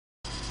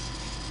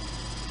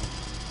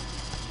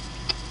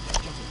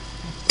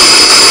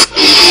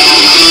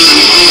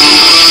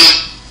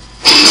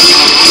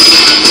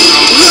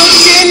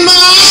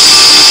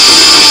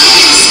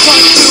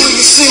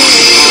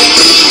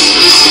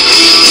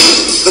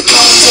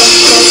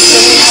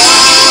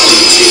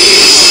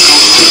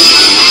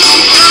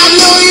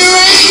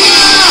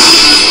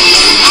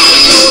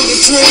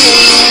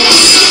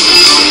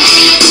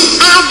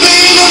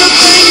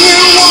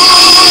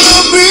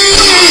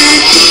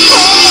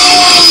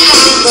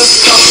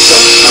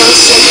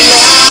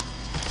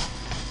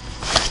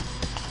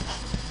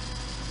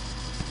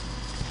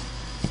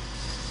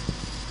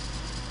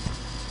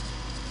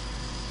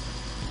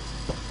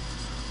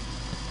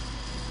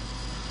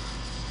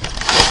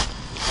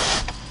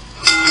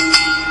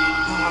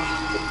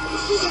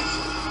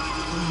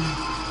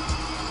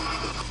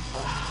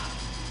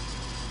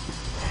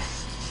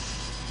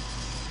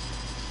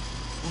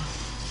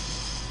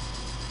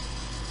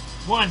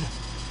1,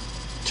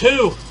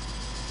 2,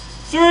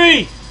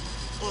 3.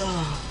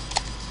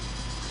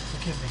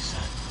 Forgive me,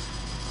 son.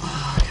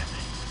 Forgive me.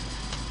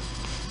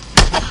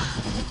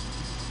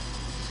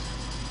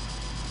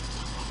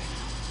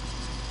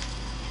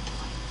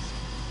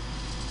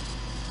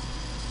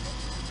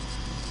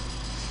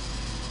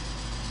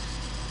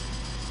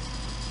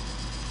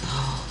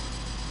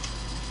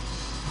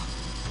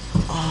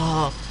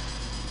 Oh,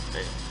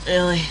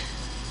 really?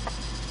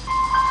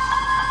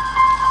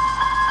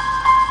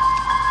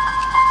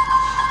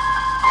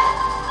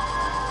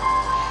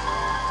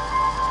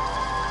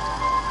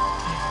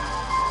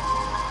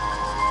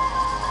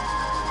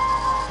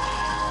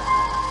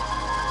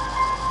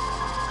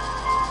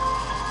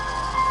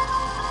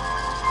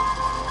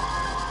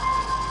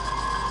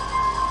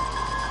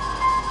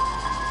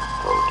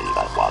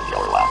 That was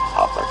your last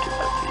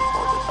opportunity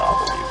for the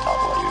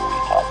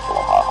WWE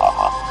title, ha ha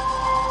ha.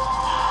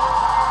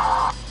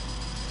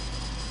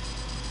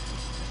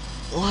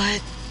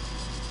 What?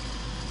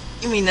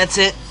 You mean that's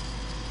it?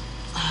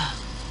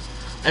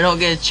 I don't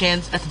get a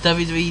chance at the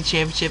WWE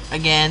Championship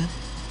again?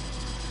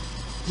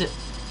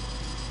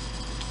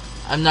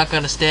 I'm not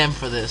gonna stand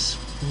for this.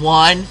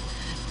 1,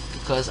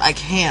 because I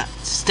can't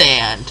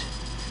stand.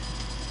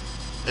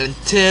 And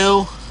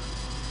 2,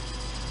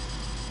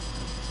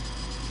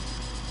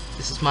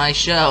 this is my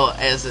show.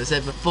 As I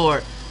said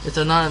before, this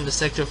anonymous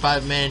Sector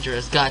 5 manager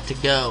has got to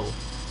go.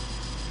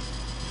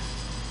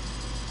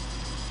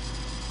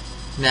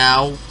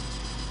 Now,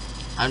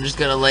 I'm just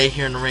gonna lay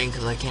here in the ring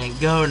because I can't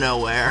go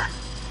nowhere.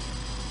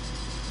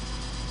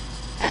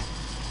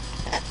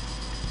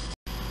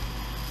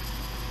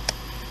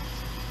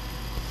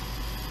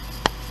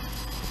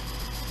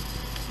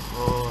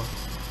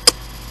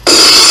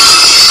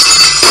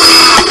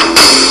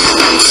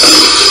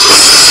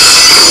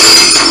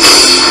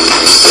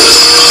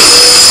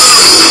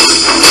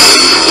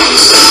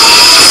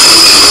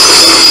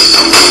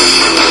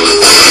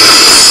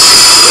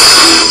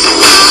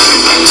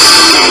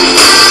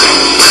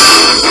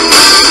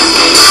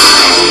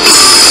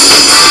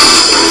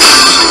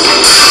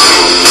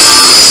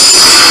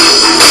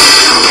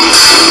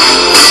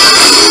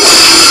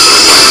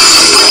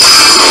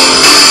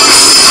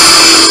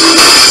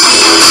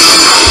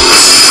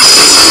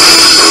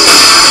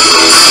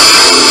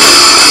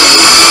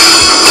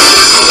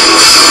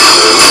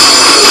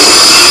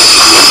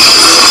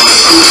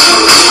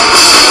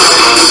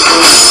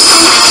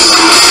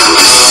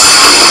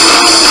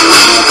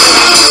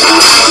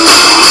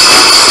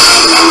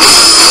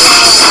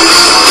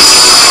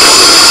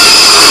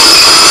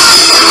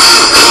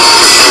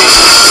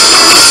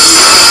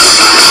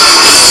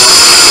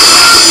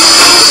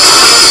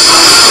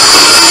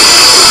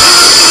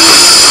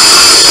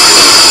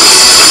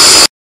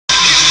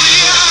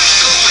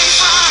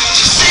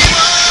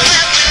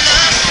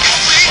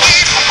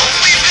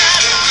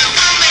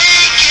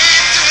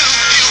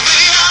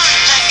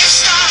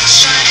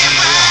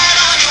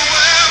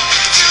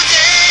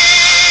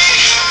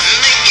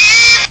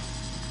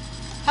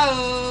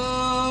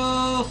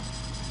 Hello!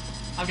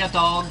 I've got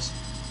dogs.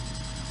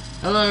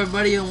 Hello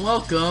everybody and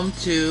welcome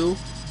to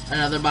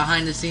another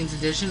behind the scenes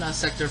edition of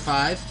Sector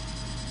 5.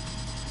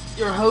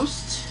 Your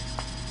host,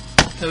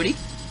 Cody,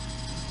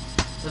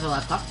 with a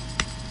laptop.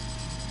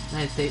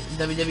 United States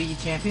WWE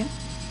Champion.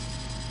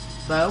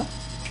 Bo,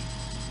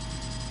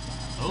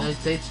 United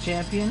States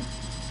Champion.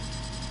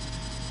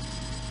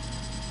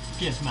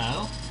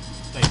 Gizmo.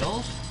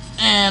 Bagels.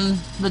 And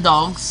the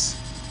dogs.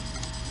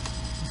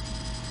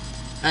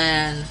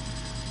 And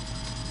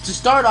to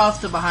start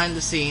off the behind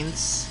the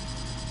scenes,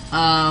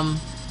 I'd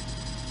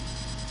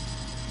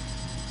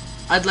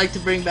like to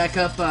bring back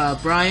up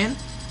Brian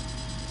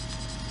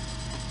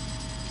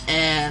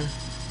and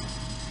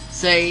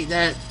say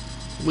that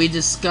we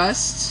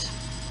discussed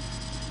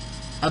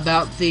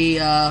about the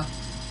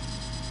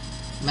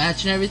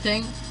match and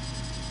everything,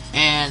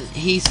 and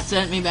he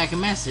sent me back a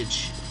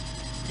message,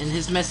 and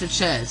his message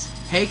says,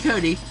 "Hey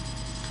Cody,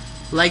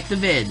 like the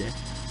vid.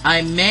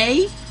 I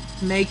may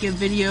make a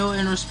video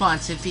in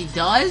response. If he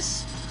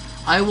does,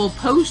 I will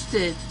post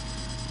it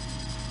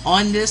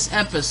on this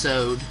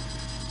episode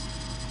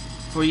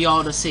for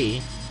y'all to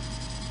see.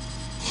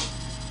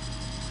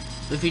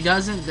 If he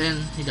doesn't,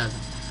 then he doesn't.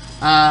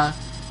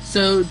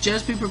 So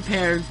just be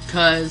prepared,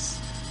 because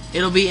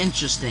it'll be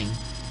interesting."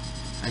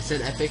 I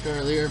said epic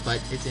earlier,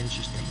 but it's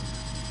interesting.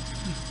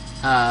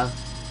 But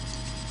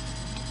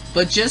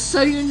just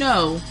so you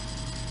know,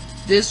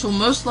 this will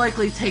most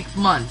likely take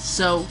months,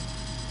 so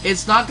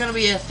it's not going to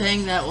be a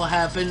thing that will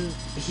happen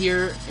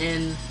here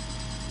in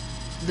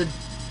the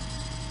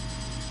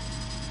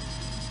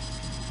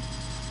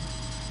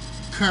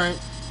current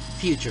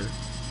future.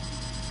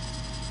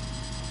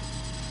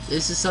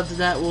 This is something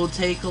that will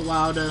take a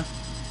while to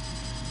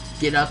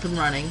get up and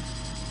running,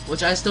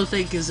 which I still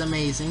think is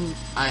amazing.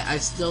 I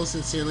still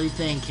sincerely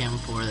thank him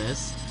for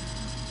this.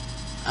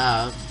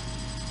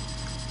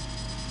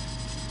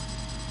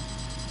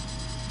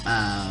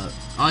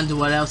 On to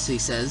what else he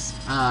says.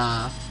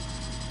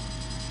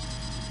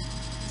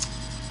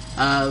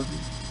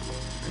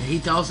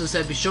 He also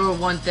said, "Be sure of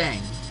one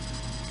thing.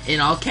 in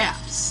all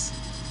caps,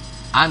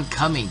 I'm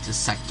coming to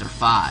Sector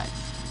 5.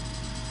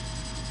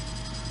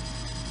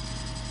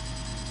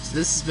 So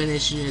this has been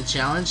issuing a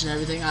challenge and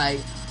everything. I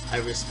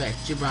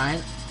respect you,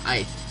 Brian.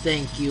 I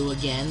thank you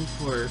again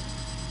for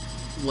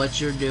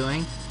what you're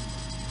doing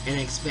in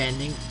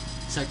expanding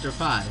Sector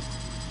 5.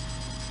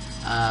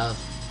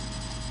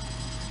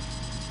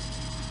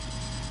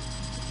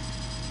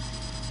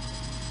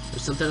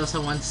 There's something else I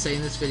wanted to say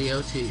in this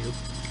video to you.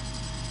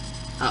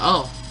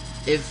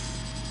 If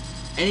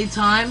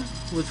anytime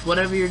with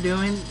whatever you're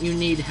doing you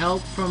need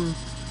help from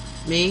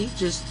me,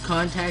 just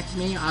contact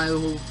me. I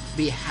will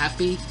be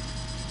happy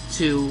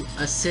to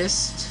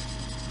assist.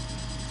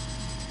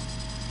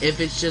 If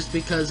it's just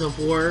because of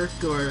work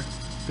or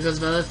because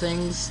of other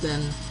things,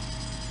 then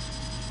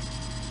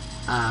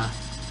I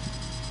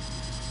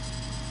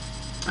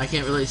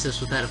can't really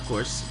assist with that, of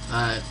course.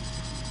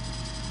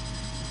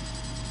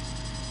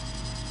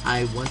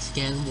 I once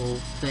again will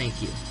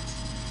thank you.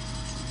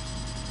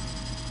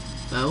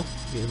 Bo,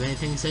 do you have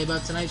anything to say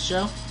about tonight's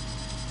show?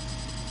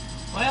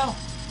 Well,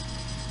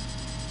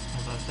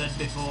 as I've said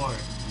before,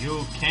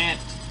 you can't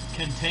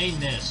contain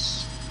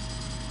this.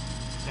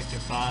 Sector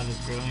 5 is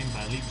growing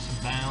by leaps and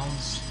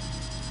bounds.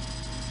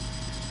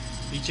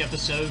 Each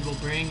episode will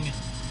bring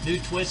new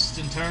twists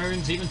and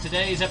turns. Even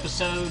today's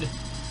episode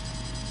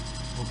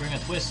will bring a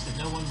twist that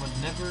no one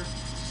would never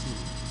see.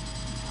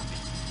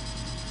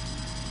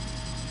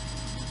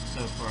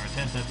 So for our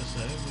 10th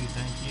episode, we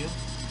thank you.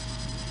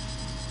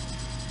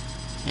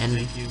 And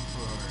thank you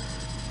for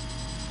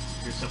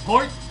your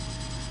support.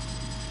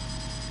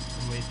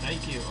 And we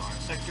thank you, our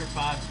Sector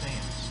 5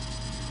 fans.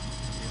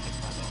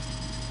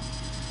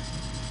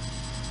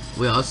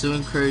 we also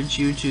encourage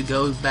you to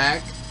go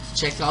back,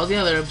 check all the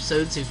other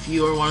episodes if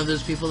you are one of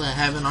those people that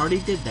haven't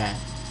already did that.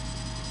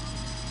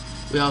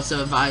 We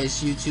also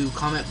advise you to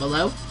comment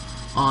below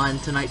on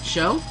tonight's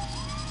show.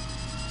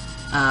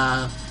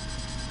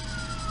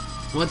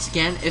 Once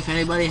again, if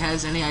anybody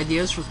has any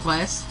ideas,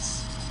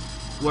 requests,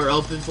 we're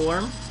open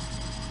for them.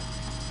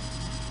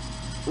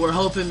 We're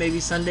hoping maybe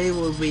Sunday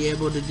we'll be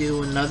able to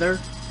do another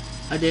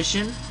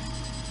edition.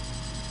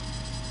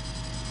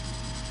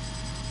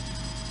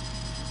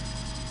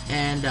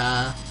 And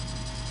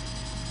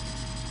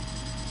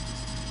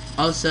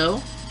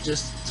also,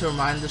 just to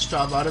remind the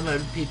Straw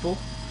Automotive people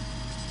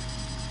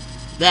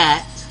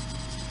that,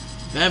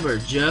 remember,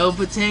 Joe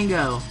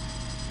Patingo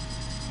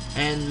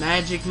and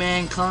Magic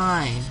Man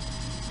Klein,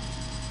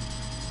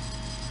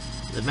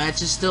 the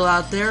match is still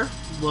out there.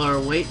 We're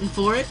waiting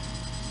for it.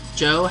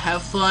 Joe,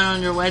 have fun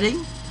on your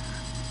wedding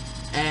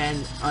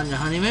and on your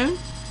honeymoon.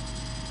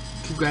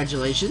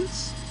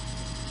 Congratulations.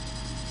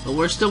 But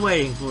we're still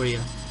waiting for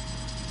you.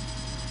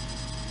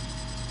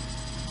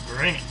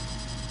 Bring it.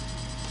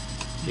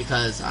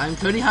 Because I'm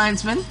Cody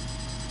Heinzman.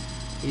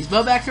 He's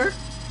Bo Becker.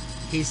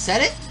 He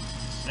said it.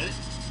 Said it.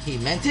 He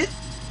meant it.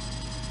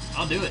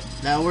 I'll do it.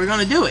 Now we're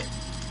gonna do it.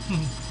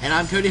 And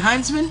I'm Cody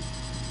Heinzman.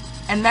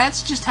 And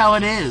that's just how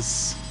it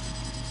is.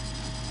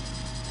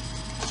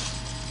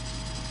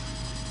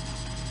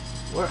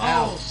 We're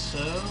out.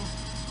 So,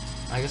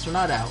 I guess we're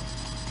not out.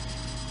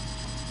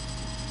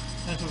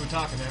 that's what we're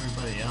talking to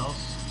everybody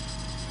else.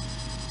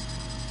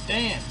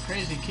 Dan,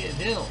 Crazy Kid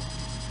Hill.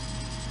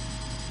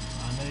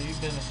 I know you've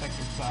been a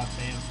Sector 5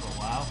 fan for a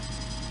while.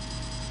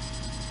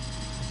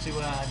 Let's see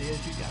what ideas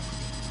you got for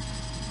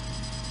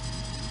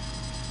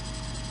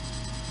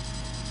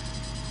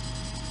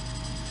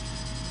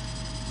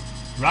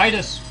me. Write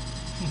us.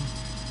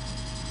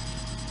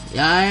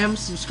 Yeah, I am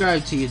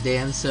subscribed to you,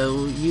 Dan,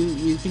 so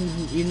you can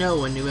know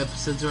when new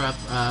episodes are up.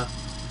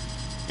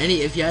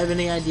 If you have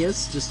any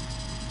ideas, just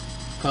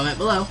comment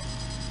below.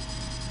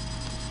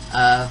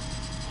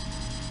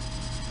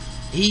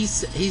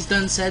 He's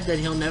done said that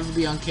he'll never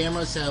be on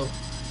camera, so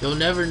you'll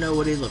never know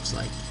what he looks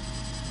like.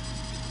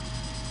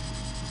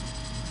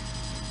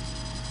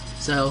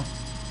 So,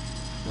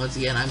 once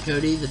again, I'm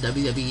Cody, the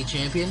WWE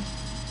Champion.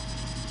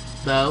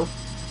 Bo,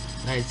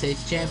 United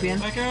States Champion.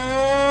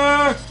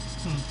 Becker!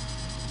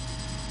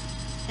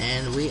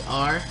 And we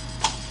are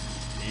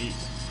Peace.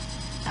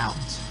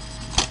 out.